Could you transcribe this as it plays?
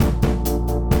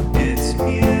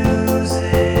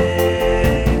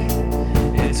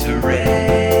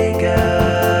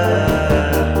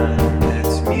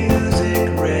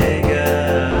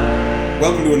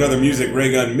Music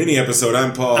Ray Gun mini episode.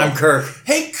 I'm Paul. I'm Kirk.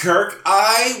 Hey, Kirk,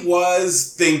 I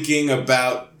was thinking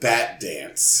about Bat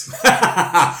Dance.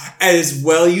 As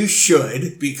well you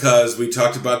should. Because we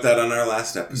talked about that on our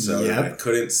last episode, Yep. and I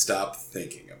couldn't stop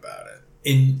thinking about it.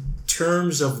 In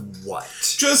terms of what?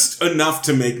 Just enough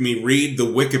to make me read the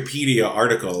Wikipedia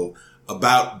article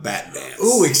about Bat Dance.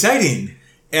 Ooh, exciting.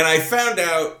 And I found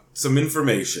out some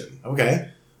information. Okay.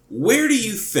 Where do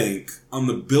you think on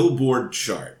the Billboard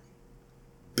chart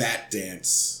Bat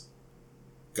Dance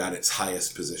got its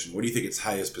highest position? What do you think its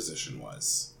highest position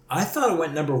was? I thought it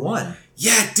went number one.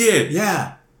 Yeah, it did.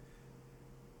 Yeah.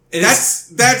 That's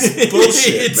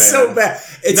bullshit, It's man. so bad.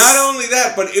 It's Not only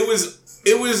that, but it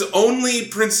was only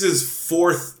Prince's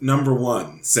fourth number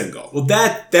one single. Well,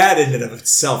 that in and of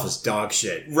itself is dog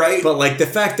shit. Right? But like the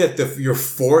fact that your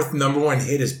fourth number one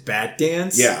hit is Bat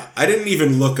Dance. Yeah. I didn't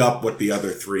even look up what the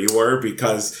other three were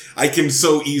because I can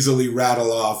so easily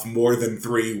rattle off more than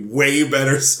three way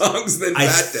better songs than Bat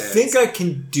Dance. I think I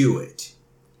can do it.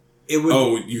 It would.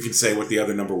 Oh, you can say what the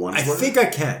other number ones were? I think I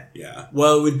can. Yeah.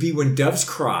 Well, it would be When Doves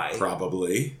Cry.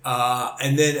 Probably.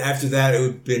 And then after that, it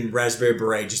would have been Raspberry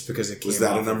Beret just because it came Was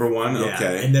that a number one? Yeah.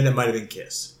 Okay. And then it might have been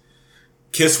Kiss.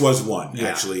 Kiss was one, Yeah.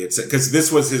 actually. Because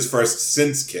this was his first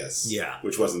since Kiss. Yeah.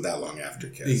 Which wasn't that long after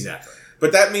Kiss. Exactly.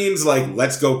 But that means, like,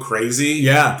 Let's Go Crazy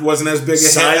Yeah. wasn't as big a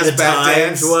Sign hit of as the Bat Times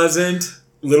Dance. wasn't.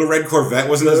 Little Red Corvette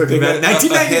wasn't as big a hit.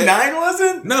 1999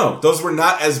 wasn't? No, those were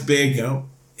not as big No.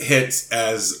 hits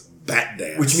as Bat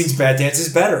Dance. Which means Bat Dance is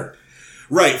better.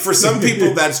 Right. For some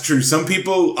people, that's true. Some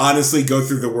people honestly go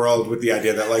through the world with the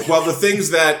idea that, like, well, the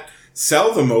things that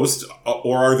sell the most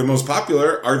or are the most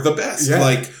popular are the best. Yeah.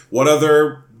 Like, what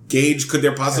other gauge could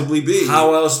there possibly be?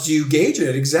 How else do you gauge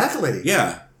it? Exactly.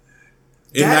 Yeah.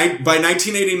 By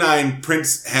 1989,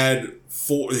 Prince had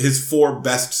his four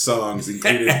best songs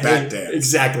included Bat Dance.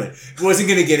 Exactly. It wasn't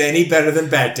going to get any better than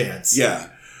Bat Dance. Yeah.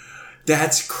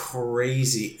 That's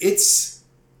crazy.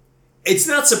 It's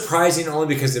not surprising only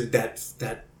because of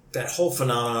that whole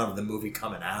phenomenon of the movie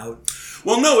coming out.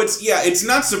 Well, no, it's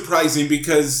not surprising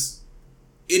because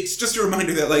it's just a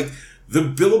reminder that, like, the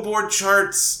Billboard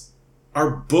charts are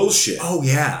bullshit. Oh,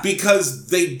 yeah.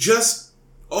 Because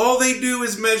all they do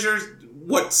is measure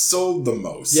what sold the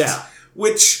most. Yeah.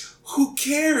 Which, who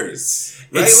cares?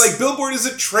 Right? Like, Billboard is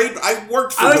a trade. I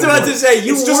worked for I was Billboard. about to say,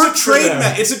 it's just a trade.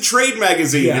 It's a trade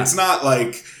magazine. Yeah. It's not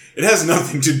like it has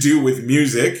nothing to do with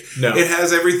music. No. It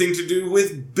has everything to do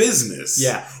with business.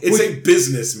 Yeah. It's a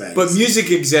business magazine. But music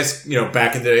exists,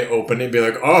 back in the day, open and be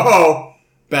like, oh,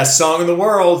 best song in the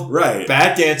world. Right.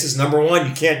 Bat Dance is number one.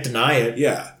 You can't deny it.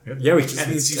 Yeah. Yeah, we It can't.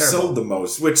 means you It's terrible. sold the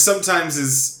most, which sometimes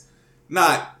is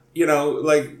not,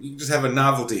 like, you just have a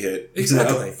novelty hit.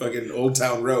 Exactly. Fucking Old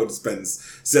Town Road spends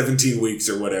 17 weeks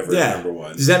or whatever at number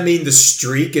one. Does that mean The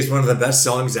Streak is one of the best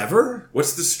songs ever?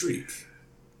 What's the streak?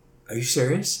 Are you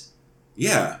serious?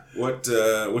 Yeah. What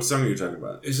song are you talking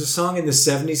about? There's a song in the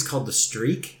 70s called The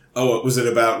Streak. Oh, was it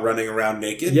about running around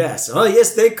naked? Yes. Oh,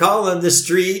 yes, they call him The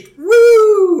Streak.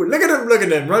 Woo! Look at him,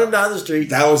 running down the street.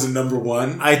 That was a number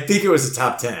one? I think it was a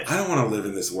top 10. I don't want to live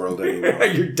in this world anymore.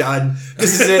 You're done.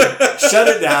 This is it. Shut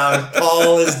it down.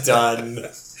 Paul is done.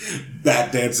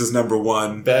 Bat Dance is number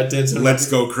one. Bat Dance. Let's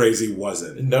Go Crazy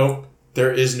wasn't. Nope.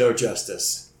 There is no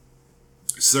justice.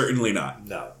 Certainly not.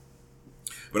 No.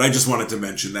 But I just wanted to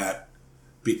mention that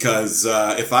because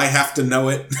if I have to know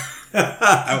it,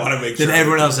 I want to make sure. Then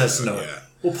everyone else has to know it. Yeah.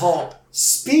 Well, Paul,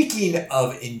 speaking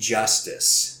of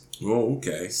injustice, Oh,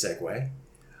 okay. segue,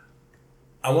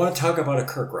 I want to talk about a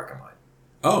Kirk record of mine.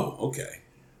 Oh, okay.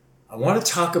 I want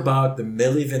to talk about the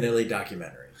Milli Vanilli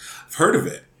documentary. I've heard of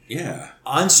it. Yeah.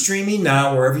 On streaming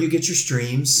now, wherever you get your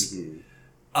streams.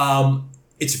 Mm-hmm.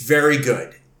 It's very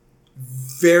good.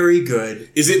 Very good.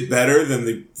 Is it better than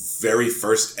the very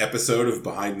first episode of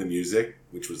Behind the Music,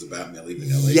 which was about Milli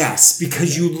Vanilli? Yes,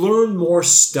 because you learn more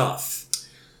stuff.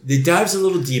 It dives a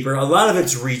little deeper. A lot of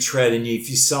it's retread, and if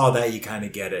you saw that, you kind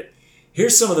of get it.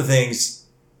 Here's some of the things.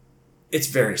 It's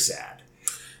very sad.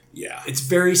 Yeah. It's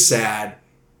very sad.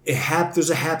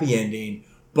 There's a happy ending,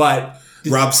 but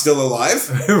Rob's still alive?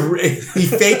 he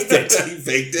faked it. He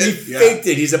faked it? He faked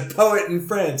it. He's a poet in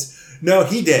France. No,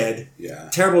 he did. Yeah.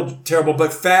 Terrible, terrible.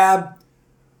 But Fab,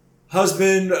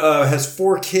 husband, has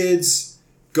 4 kids,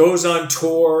 goes on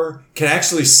tour, can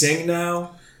actually sing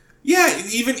now. Yeah,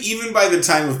 even by the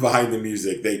time of Behind the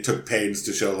Music, they took pains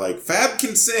to show, like, Fab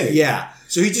can sing. Yeah.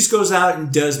 So he just goes out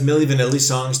and does Milli Vanilli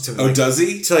songs to does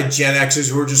he? To Gen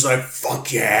Xers who are just like,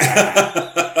 fuck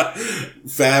yeah.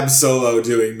 Fab solo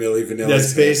doing Milli Vanilli.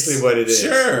 That's basically what it is.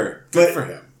 Sure. Good for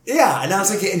him. Yeah, and I was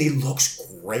like, and he looks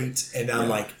great. And I'm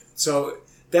like, so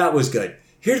that was good.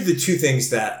 Here are the two things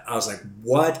that I was like,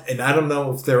 what? And I don't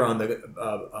know if they're on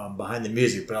the behind the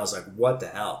music, but I was like, what the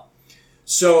hell?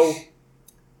 So,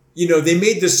 they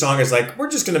made this song as like, we're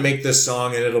just going to make this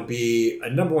song and it'll be a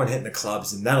number one hit in the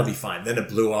clubs and that'll be fine. Then it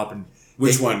blew up. And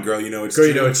which one? Girl, You Know It's Girl,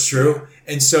 True? You Know It's True.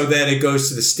 And so then it goes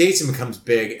to the States and becomes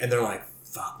big. And they're like,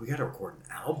 fuck, we got to record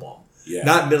an album. Yeah.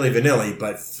 Not Milli Vanilli,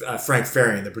 but Frank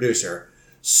Farian, the producer.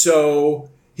 So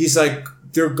he's like,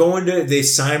 they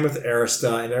sign with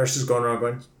Arista, and Arista's going around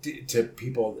going to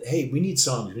people, hey, we need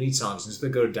songs. And so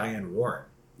they go to Diane Warren.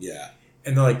 Yeah.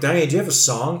 And they're like, Diane, do you have a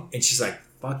song? And she's like,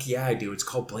 fuck yeah, I do. It's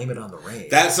called Blame It on the Rain.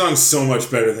 That song's so much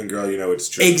better than Girl, You Know It's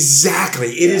True. Exactly.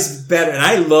 It is better. And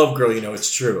I love Girl, You Know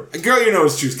It's True. Girl, You Know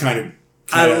It's True is kind of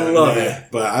I love it.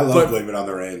 But I love Blame It on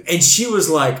the Rain. And she was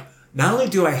like, not only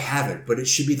do I have it, but it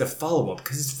should be the follow-up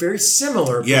because it's very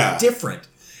similar but different.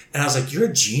 And I was like, you're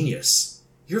a genius.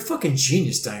 You're a fucking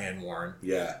genius, Diane Warren.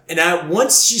 Yeah. And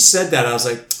once she said that, I was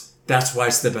like, that's why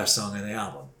it's the best song on the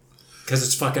album. Because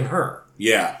it's fucking her.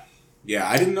 Yeah. Yeah,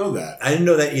 I didn't know that. I didn't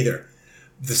know that either.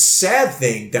 The sad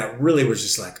thing that really was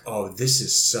just like, oh, this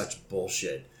is such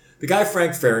bullshit. The guy,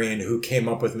 Frank Farian, who came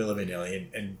up with Milli Vanilli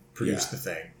and produced the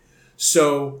thing.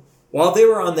 So while they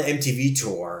were on the MTV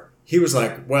tour, he was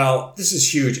like, well, this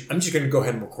is huge. I'm just going to go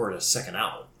ahead and record a second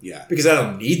album. Yeah. Because I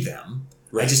don't need them.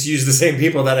 Right. I just use the same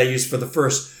people that I used for the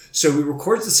first. So we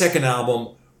recorded the second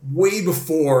album way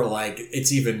before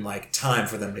it's even time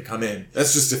for them to come in.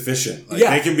 That's just efficient.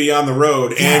 They can be on the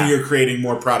road and you're creating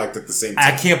more product at the same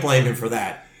time. I can't blame him for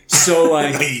that. So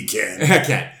you can. I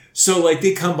can. So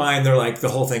they come by and they're like the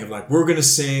whole thing of we're gonna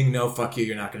sing. No, fuck you.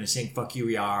 You're not gonna sing. Fuck you.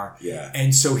 We are. Yeah.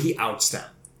 And so he outs them.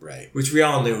 Right. Which we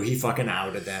all knew. He fucking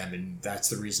outed them, and that's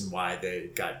the reason why they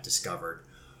got discovered.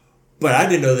 But I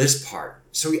didn't know this part.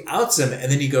 So he outs them,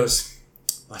 and then he goes,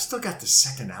 well, I still got the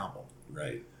second album.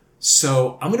 Right.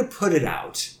 So I'm going to put it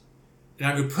out. And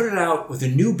I'm going to put it out with a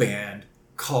new band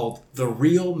called The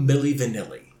Real Milli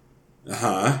Vanilli.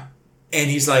 Uh-huh. And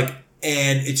he's like,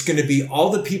 and it's going to be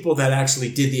all the people that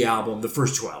actually did the album, the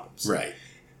first two albums. Right.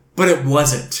 But it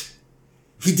wasn't.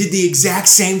 He did the exact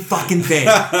same fucking thing.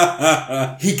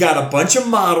 He got a bunch of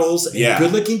models and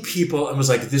good-looking people and was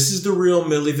like, this is the real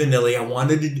Milli Vanilli. I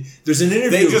wanted to... There's an interview...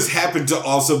 They just happened to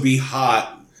also be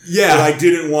hot. Yeah. But I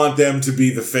didn't want them to be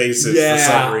the faces for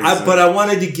some reason. But I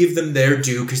wanted to give them their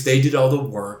due because they did all the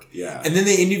work. Yeah. And then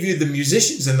they interviewed the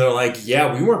musicians and they're like,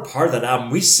 yeah, we weren't part of that album.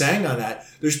 We sang on that.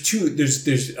 There's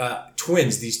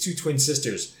twins, these two twin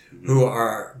sisters who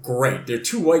are great. They're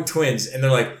two white twins and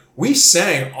they're like, we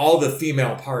sang all the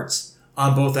female parts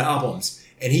on both the albums.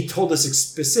 And he told us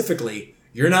specifically,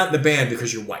 you're not in the band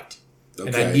because you're white. Okay.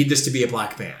 And I need this to be a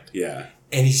black band. Yeah.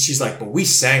 And she's like, but we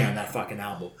sang on that fucking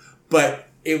album. But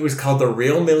it was called The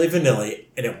Real Milli Vanilli,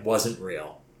 and it wasn't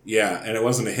real. Yeah, and it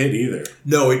wasn't a hit either.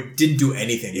 No, it didn't do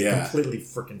anything. It completely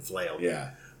freaking flailed.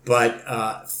 Yeah. But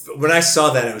when I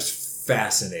saw that, it was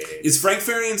fascinating. Is Frank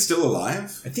Farian still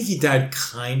alive? I think he died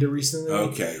kind of recently.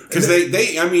 Okay. Because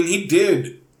he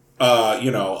did...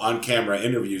 on camera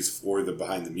interviews for the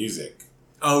Behind the Music.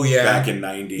 Oh, yeah. Back in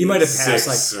 96 he might have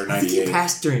passed, or 98. I think he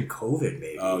passed during COVID,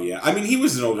 maybe. Oh, yeah. I mean, he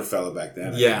was an older fella back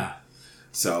then. Yeah.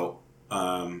 So,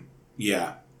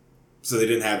 yeah. So they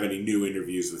didn't have any new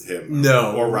interviews with him.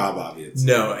 No. Or Rob, obviously.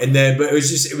 No. And then, but it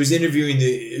was interviewing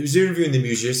the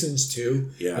musicians, too.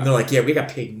 Yeah. And they're like, yeah, we got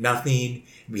paid nothing.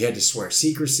 We had to swear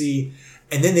secrecy.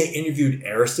 And then they interviewed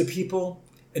Arista people.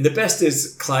 And the best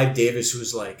is Clive Davis,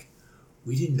 who's like,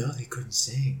 we didn't know they couldn't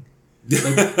sing.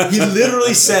 Like, he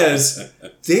literally says,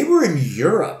 they were in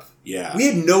Europe. Yeah. We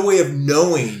had no way of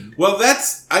knowing. Well,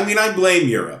 I blame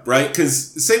Europe, right?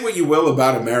 Because say what you will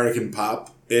about American pop,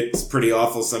 it's pretty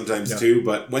awful sometimes too,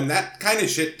 but when that kind of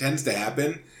shit tends to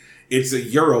happen, it's a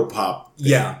Europop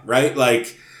thing, right?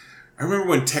 Like, I remember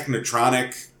when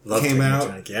Technotronic came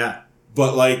out. Yeah.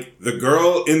 But, the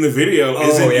girl in the video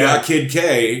isn't Ya Kid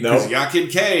K, because Ya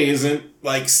Kid K isn't,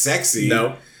 sexy.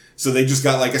 No. So they just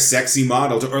got a sexy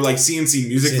model, or CNC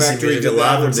Music Factory did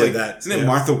that. It's that. Isn't it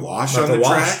Martha Wash on the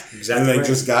track? Exactly. And they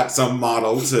just got some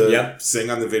model to sing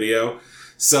on the video.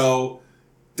 So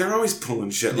they're always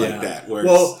pulling shit like that.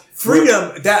 Well,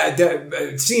 Freedom, that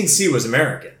CNC was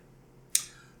American.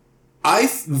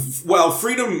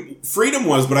 Freedom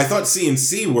was, but I thought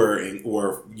CNC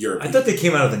were European. I thought they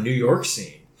came out of the New York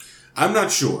scene. I'm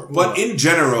not sure. But in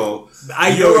general,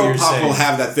 Europop will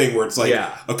have that thing where it's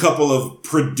a couple of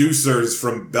producers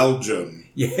from Belgium.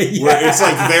 Yeah. Where it's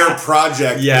their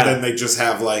project, but then they just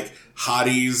have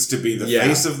hotties to be the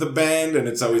face of the band, and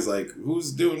it's always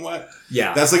who's doing what?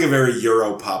 Yeah. That's a very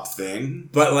Europop thing.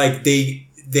 But they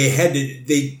had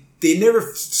to, they never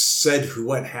said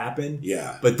what happened.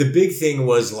 Yeah. But the big thing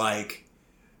was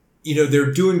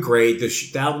they're doing great.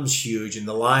 The album's huge, and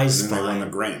the lie's fine. They won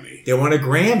a Grammy. They won a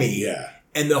Grammy. Yeah.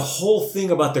 And the whole thing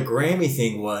about the Grammy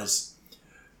thing was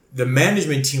the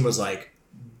management team was like,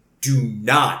 do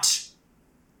not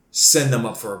send them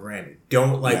up for a Grammy.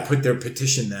 Don't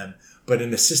petition them. But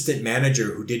an assistant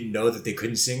manager who didn't know that they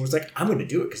couldn't sing was like, I'm going to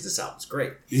do it because this album's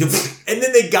great. And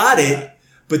then they got it.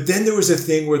 But then there was a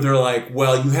thing where they're like,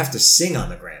 well, you have to sing on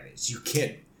the Grammys. You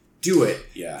can't do it.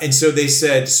 Yeah. And so they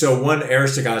said, so one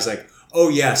Arista guy was like, oh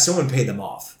yeah, someone paid them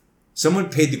off. Someone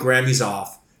paid the Grammys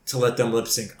off to let them lip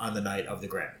sync on the night of the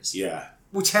Grammys. Yeah.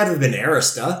 Which had to have been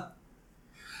Arista.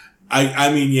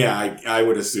 I mean, yeah, I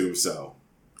would assume so.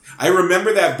 I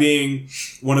remember that being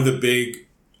one of the big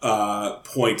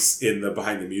points in the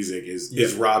Behind the Music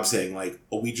is Rob saying like,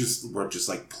 oh, we're just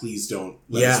like, please don't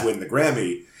let us win the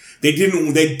Grammy.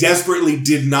 They desperately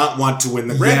did not want to win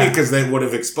the Grammy because they would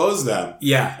have exposed them.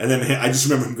 Yeah. And then I just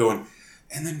remember him going,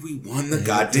 and then we won the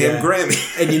goddamn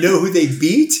Grammy. And you know who they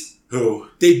beat? Who?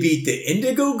 They beat the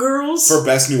Indigo Girls. For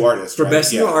Best New Artist, For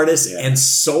Best New Artist and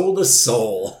Soul to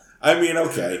Soul. I mean,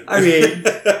 okay. I mean...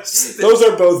 Those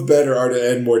are both better art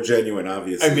and more genuine,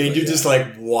 obviously. I mean, you're just like,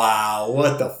 wow,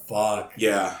 what the fuck?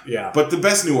 Yeah. Yeah. But the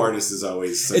Best New Artist is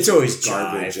always it's always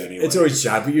garbage Jive. anyway. It's always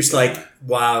Jive. But you're just like,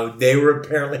 wow, they're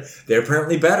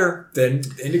apparently better than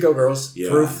Indigo Girls. Yeah.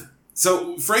 Proof.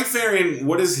 So, Frank Farian,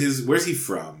 where's he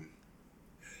from?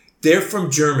 They're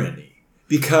from Germany.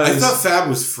 Because... I thought Fab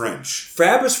was French.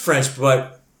 Fab was French,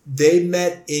 but they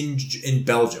met in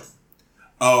Belgium.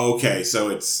 Oh, okay. So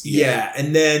it's... Yeah.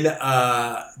 And then,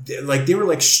 they were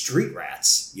like street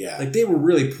rats. Yeah. Like, they were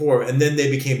really poor. And then they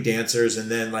became dancers.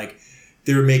 And then, like,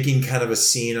 they were making kind of a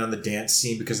scene on the dance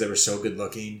scene because they were so good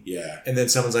looking. Yeah. And then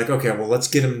someone's like, okay, well, let's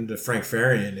get him to Frank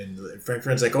Farian. And Frank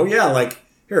Farian's like, oh, yeah, like,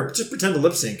 here, just pretend to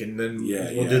lip sync and then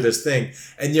we'll do this thing.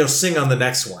 And you'll sing on the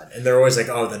next one. And they're always like,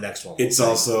 oh, the next one. It's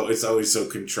always so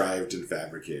contrived and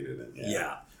fabricated. And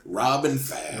Rob and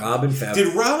Fab.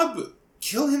 Did Rob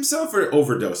kill himself or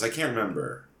overdose? I can't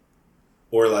remember.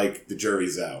 Or like the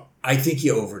jury's out. I think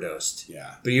he overdosed.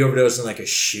 Yeah. But he overdosed in like a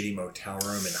shitty motel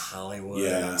room in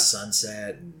Hollywood on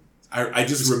Sunset. And I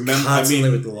just remember constantly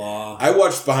with the law. I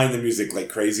watched Behind the Music like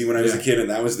crazy when I was a kid, and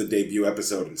that was the debut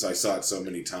episode, and so I saw it so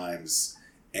many times.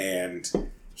 And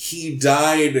he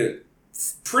died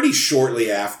pretty shortly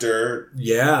after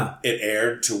it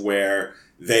aired, to where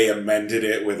they amended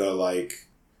it with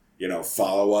a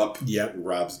follow-up. Yep.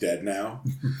 Rob's dead now.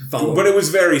 But it was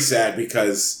very sad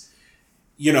because,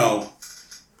 even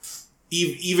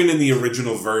in the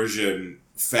original version,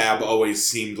 Fab always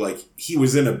seemed like he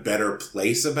was in a better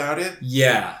place about it.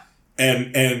 Yeah.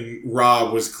 And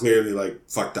Rob was clearly like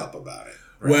fucked up about it.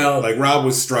 Right? Well, like Rob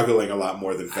was struggling a lot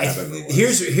more than Fab ever was.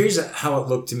 Here's how it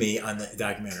looked to me on the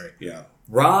documentary. Yeah.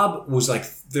 Rob was like,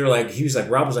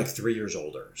 Rob was like 3 years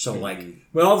older. So when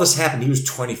all this happened, he was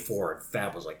 24 and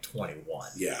Fab was like 21.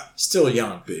 Yeah. Still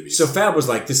young. Babies. So Fab was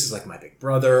like, this is like my big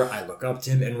brother. I look up to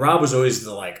him. And Rob was always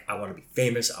I want to be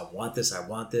famous. I want this. I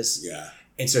want this. Yeah.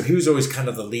 And so he was always kind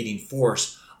of the leading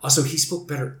force. Also, he spoke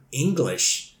better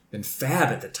English than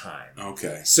Fab at the time.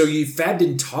 Okay. So Fab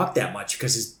didn't talk that much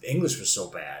because his English was so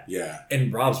bad. Yeah.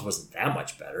 And Rob's wasn't that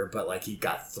much better, but he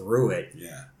got through it.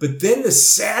 Yeah. But then the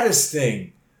saddest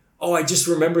thing, I just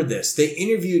remembered this. They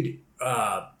interviewed,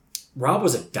 Rob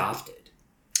was adopted.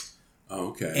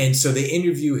 Okay. And so they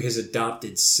interview his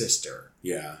adopted sister.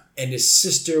 Yeah. And his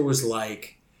sister was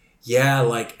like,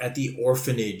 at the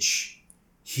orphanage,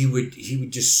 he would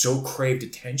just so craved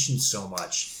attention so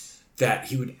much that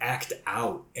he would act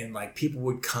out, and people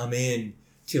would come in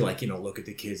to look at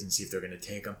the kids and see if they're going to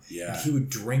take them. Yeah. And he would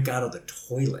drink out of the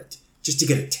toilet just to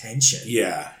get attention.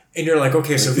 Yeah. And you're like,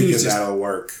 okay, so he was just, that'll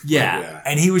work. Yeah.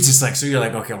 And he was just like, so you're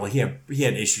like, okay, well, he had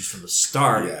issues from the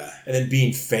start. Yeah. And then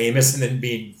being famous and then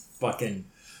being fucking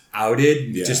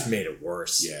outed just made it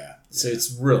worse. Yeah. So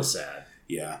it's real sad.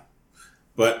 Yeah.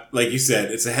 But like you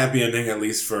said, it's a happy ending, at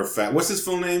least for Fab. What's his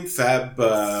full name? Fab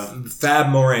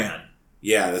Moran.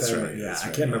 Yeah, that's right. Yeah,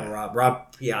 I can't remember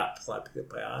Rob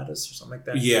Piatas or something like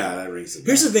that. Yeah, that rings a bell.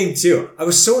 Here's the thing, too. I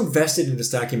was so invested in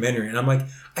this documentary, and I'm like,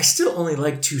 I still only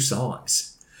like 2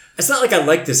 songs. It's not like I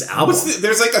like this album.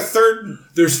 There's like a third...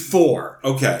 There's 4.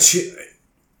 Okay.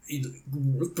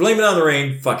 Blame It on the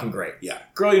Rain, fucking great. Yeah.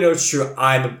 Girl, You Know It's True,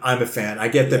 I'm a fan. I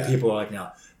get that people are like,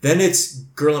 now. Then it's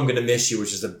Girl, I'm Gonna Miss You,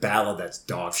 which is a ballad that's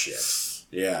dog shit.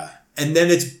 Yeah. And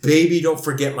then it's Baby, Don't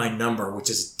Forget My Number, which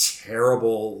is a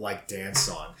terrible, dance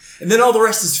song. And then all the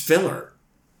rest is filler.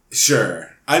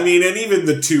 Sure. I mean, and even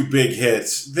the 2 big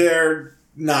hits, they're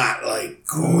not, great.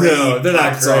 No, they're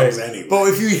not great. Songs anyway.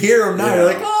 But if you hear them now, you're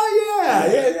like, oh,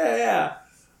 yeah.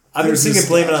 I've been singing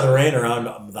Blame It on the Rain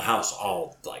around the house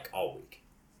all week.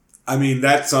 I mean,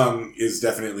 that song is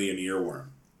definitely an earworm.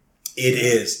 It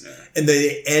is. Yeah. And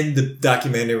they end the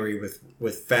documentary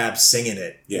with Fab singing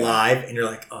it live, and you're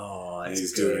like, oh, that's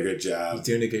he's doing a good job. He's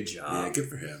doing a good job. Yeah, good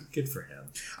for him. Good for him.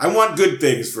 I want good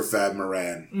things for Fab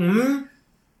Moran. Mm-hmm.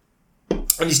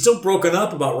 And he's still broken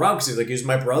up about Rob because he's like, he was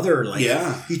my brother. Like,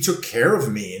 he took care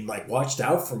of me and like watched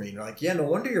out for me. And you're like, yeah, no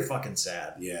wonder you're fucking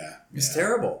sad. Yeah. It's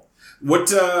terrible. What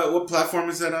platform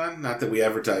is that on? Not that we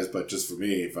advertise, but just for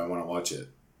me, if I want to watch it.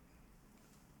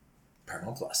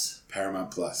 Paramount Plus.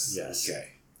 Paramount Plus. Yes.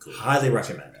 Okay. Cool. Highly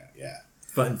recommend. Yeah.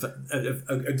 Fun.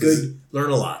 A good, learn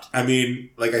a lot. I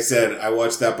mean, like I said, I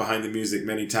watched that Behind the Music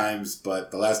many times, but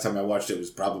the last time I watched it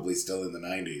was probably still in the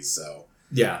 90s, so...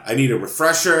 Yeah. I need a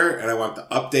refresher, and I want the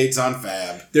updates on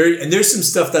Fab. There's some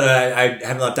stuff that I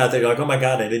haven't left out there. You're like, oh my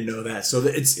God, I didn't know that. So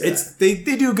they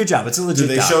do a good job. It's a legit.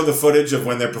 Do they show the footage of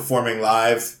when they're performing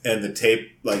live and the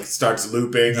tape like starts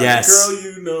looping? Yes. Like,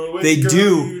 girl, you know it. They girl,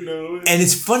 do. You know it. And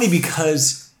it's funny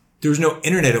because there was no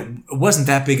internet. It wasn't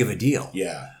that big of a deal.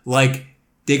 Yeah. Like,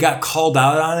 they got called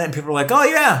out on it, and people were like, oh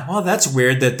yeah, well, that's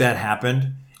weird that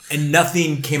happened. And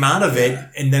nothing came out of it.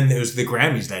 And then it was the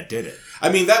Grammys that did it.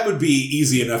 I mean, that would be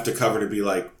easy enough to cover to be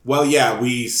like, well, yeah,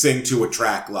 we sing to a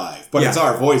track live, but it's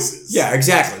our voices. Yeah,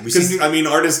 exactly. Because, I mean,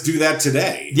 artists do that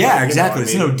today. Yeah, like, exactly.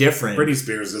 It's no different. Britney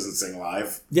Spears doesn't sing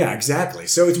live. Yeah, exactly.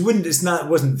 So it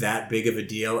wasn't that big of a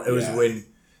deal. It was when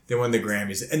they won the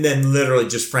Grammys. And then literally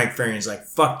just Frank Farian's like,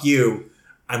 fuck you.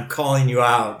 I'm calling you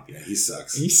out. Yeah, he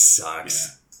sucks. He sucks.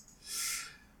 Yeah.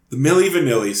 The Milli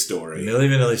Vanilli story. Milli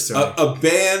Vanilli story. A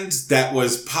band that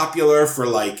was popular for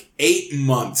like 8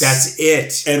 months. That's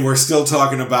it. And we're still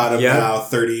talking about them now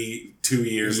 32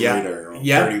 years later. Or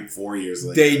 34 years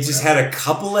later. They just had a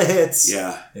couple of hits.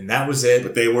 Yeah. And that was it.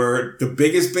 But they were the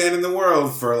biggest band in the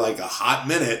world for like a hot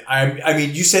minute. I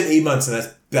mean, you said 8 months,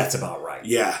 and that's about right.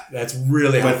 Yeah. That's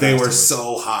really hot. But they were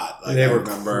so hot. Like, they were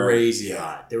crazy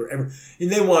hot. And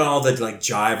they won all the like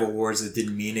Jive awards that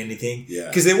didn't mean anything. Yeah.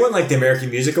 Because they won like the American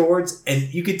Music Awards,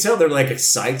 and you could tell they're like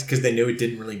excited because they knew it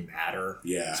didn't really matter.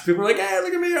 Yeah. So people were like, hey,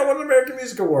 look at me, I won an American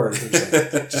Music Award.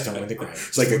 Just don't win the Grammy.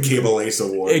 It's like a Cable Ace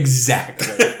Award. Exactly.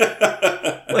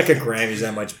 Like a Grammy's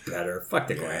that much better. Fuck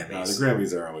the Grammys. No, the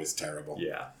Grammys are always terrible.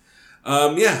 Yeah.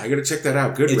 I gotta check that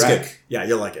out. It's good. Yeah,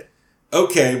 you'll like it.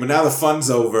 Okay, but now the fun's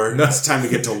over. No. It's time to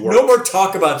get to work. No more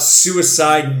talk about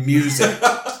suicide music.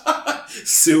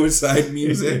 Suicide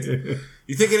music.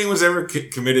 You think anyone's ever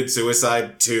committed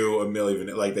suicide to a Milli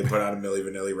Vanilli? Like they put out a Milli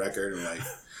Vanilli record and like,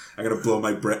 I'm gonna blow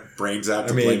my brains out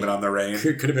to blame it on the rain.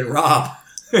 Could have been Rob.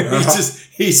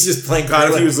 he's just playing.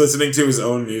 God, if he was listening to his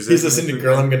own music. He's listening to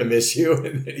 "Girl, I'm Gonna Miss You,"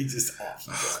 and then he just.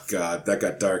 Oh God, that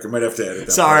got dark. I might have to edit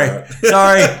that. Sorry.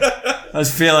 I was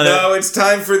feeling it. No, it's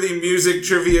time for the music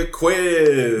trivia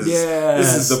quiz. Yes.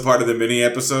 This is the part of the mini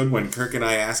episode when Kirk and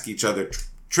I ask each other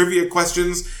trivia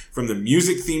questions from the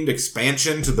music-themed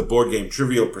expansion to the board game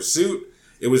Trivial Pursuit.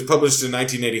 It was published in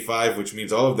 1985, which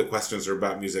means all of the questions are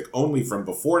about music only from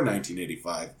before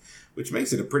 1985, which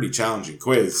makes it a pretty challenging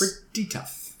quiz. Pretty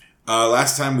tough.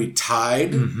 Last time we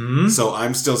tied, so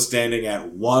I'm still standing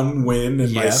at 1 win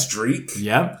in my streak.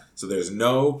 Yep. So there's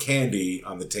no candy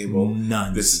on the table.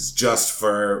 None. We're just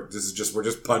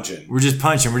punching. We're just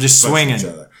punching. We're just swinging. Each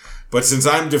other. But since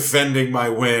I'm defending my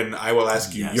win, I will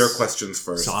ask you your questions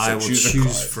first. So I will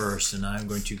choose first, and I'm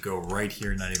going to go right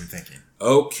here, not even thinking.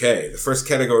 Okay. The first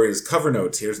category is cover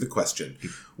notes. Here's the question.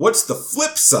 What's the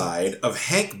flip side of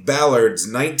Hank Ballard's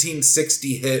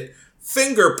 1960 hit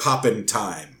Finger Poppin'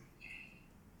 Time?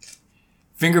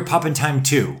 Finger Poppin' Time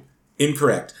 2.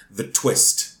 Incorrect. The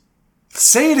Twist.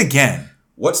 Say it again.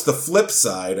 What's the flip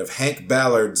side of Hank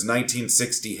Ballard's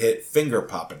 1960 hit Finger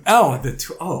Poppin' Time?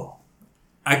 Oh,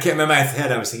 I can't remember. In my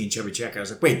head, I was thinking Chubby Checker. I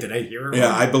was like, wait, did I hear it?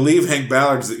 Yeah, I believe Hank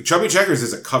Ballard's... Chubby Checkers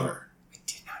is a cover. I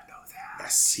did not know that.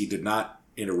 Yes, he did not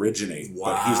originate,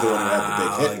 but he's the one who had the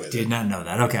big hit with it. I did not know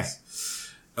that. Okay.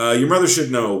 Your mother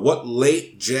should know. What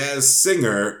late jazz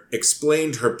singer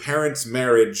explained her parents'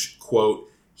 marriage, quote,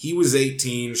 he was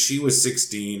 18, she was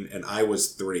 16, and I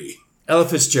was 3? Ella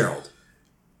Fitzgerald.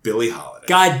 Billie Holiday.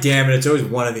 God damn it, it's always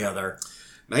one or the other.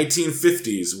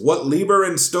 1950s. What Lieber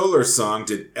and Stoller song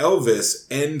did Elvis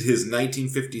end his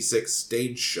 1956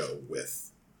 stage show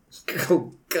with?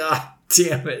 Oh, God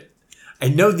damn it. I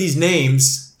know these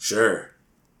names. Sure.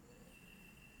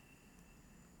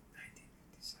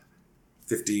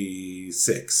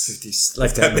 56.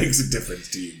 Like that makes a difference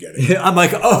to you getting it. I'm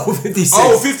like, 56.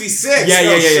 Oh, 56.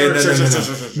 Yeah. Sure.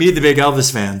 Me, the big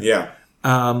Elvis fan. Yeah.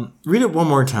 Read it one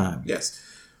more time. Yes.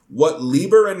 What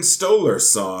Lieber and Stoller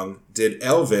song did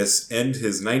Elvis end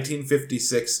his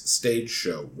 1956 stage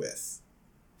show with?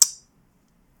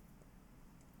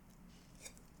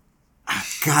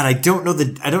 God, I don't know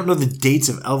the dates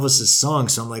of Elvis's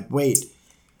songs, so I'm like, wait.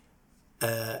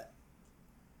 I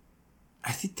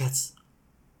think that's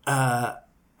oh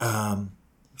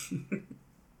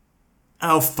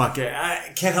fuck it.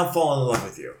 I can't help falling in love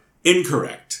with you.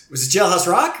 Incorrect. Was it Jailhouse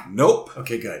Rock? Nope.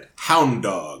 Okay, good. Hound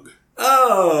Dog.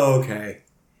 Oh, okay.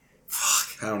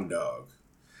 Fuck. Hound Dog.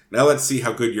 Now let's see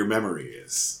how good your memory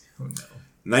is. Oh no.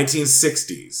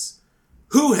 1960s.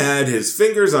 Who had his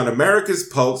fingers on America's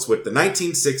pulse with the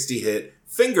 1960 hit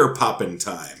Finger Poppin'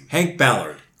 Time? Hank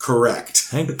Ballard. Correct.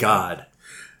 Thank God.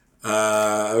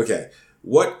 Okay.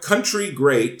 What country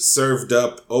great served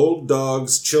up old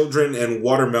dogs, children, and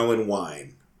watermelon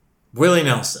wine? Willie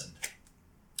Nelson.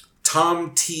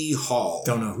 Tom T. Hall.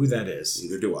 Don't know who that is.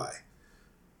 Neither do I.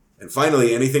 And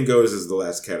finally, anything goes is the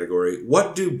last category.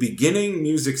 What do beginning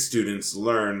music students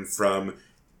learn from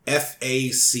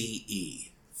FACE?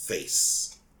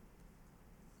 Face.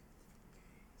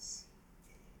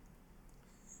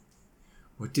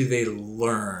 What do they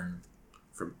learn?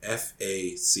 From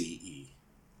FACE.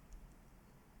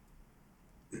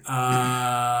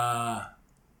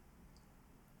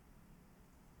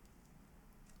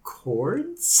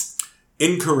 Chords?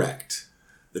 Incorrect.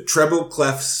 The treble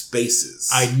clef spaces.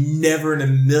 I never in a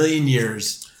million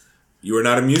years. You were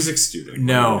not a music student.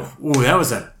 No. Ooh, that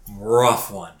was a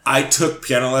rough one. I took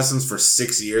piano lessons for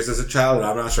 6 years as a child, and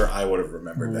I'm not sure I would have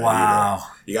remembered that either.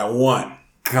 You got one.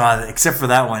 God, except for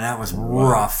that one, that was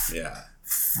rough. Yeah.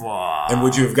 Fuck. And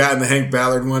would you have gotten the Hank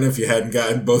Ballard one if you hadn't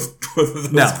gotten both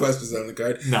of those questions on the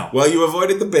card? No. Well, you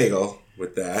avoided the bagel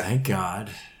with that. Thank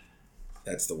God.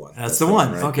 That's the one. That's the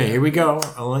one. Right Okay, there. here we go.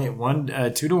 Only one,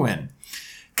 two to win.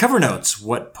 Cover notes.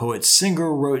 What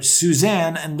poet-singer wrote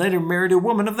Suzanne and later married a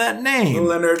woman of that name?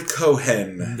 Leonard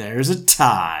Cohen. There's a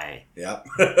tie. Yep.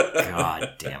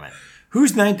 God damn it.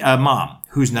 Whose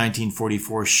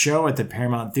 1944 show at the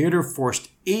Paramount Theater forced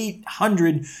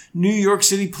 800 New York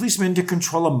City policemen to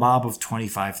control a mob of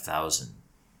 25,000?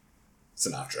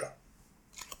 Sinatra.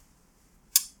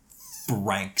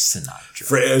 Frank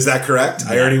Sinatra. Is that correct?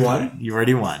 I already won? You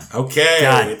already won. Okay.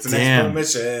 God it's an damn.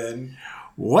 exclamation.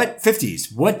 What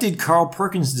 50s? What did Carl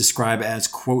Perkins describe as,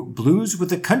 quote, blues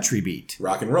with a country beat?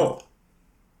 Rock and roll.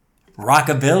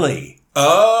 Rockabilly.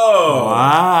 Oh.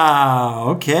 Wow.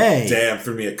 Okay. Damn,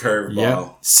 threw me a curveball.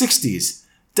 Yep. 60s.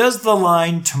 Does the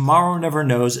line Tomorrow Never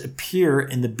Knows appear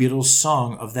in the Beatles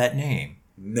song of that name?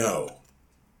 No.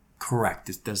 Correct.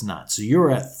 It does not. So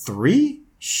you're at 3?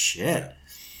 Shit.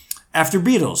 After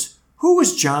Beatles, who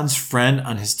was John's friend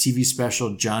on his TV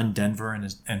special John Denver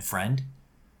and Friend?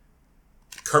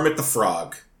 Kermit the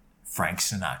Frog. Frank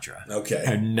Sinatra. Okay.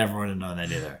 I never would have known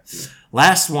that either.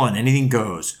 Last one. Anything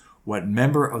goes. What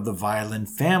member of the violin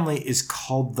family is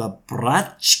called the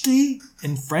Bratschke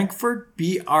in Frankfurt?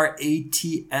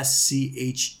 Bratsche.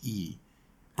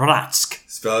 Bratsk.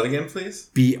 Spell it again, please.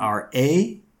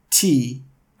 Bratsche.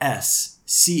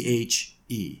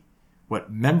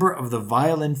 What member of the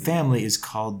violin family is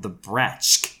called the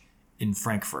Bratschke in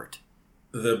Frankfurt?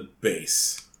 The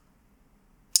bass.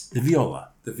 The viola.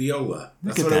 The viola.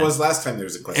 That's Look at what it that. was last time there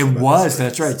was a question. It about was. this.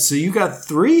 That's right. So you got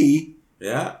 3.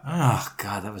 Yeah. Oh,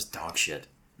 God, that was dog shit.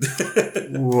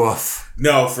 Woof.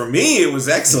 No, for me, it was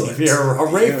excellent.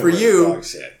 Hooray for It was you. dog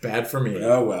shit. Bad for me.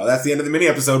 Oh, well. That's the end of the mini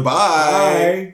episode. Bye. Bye.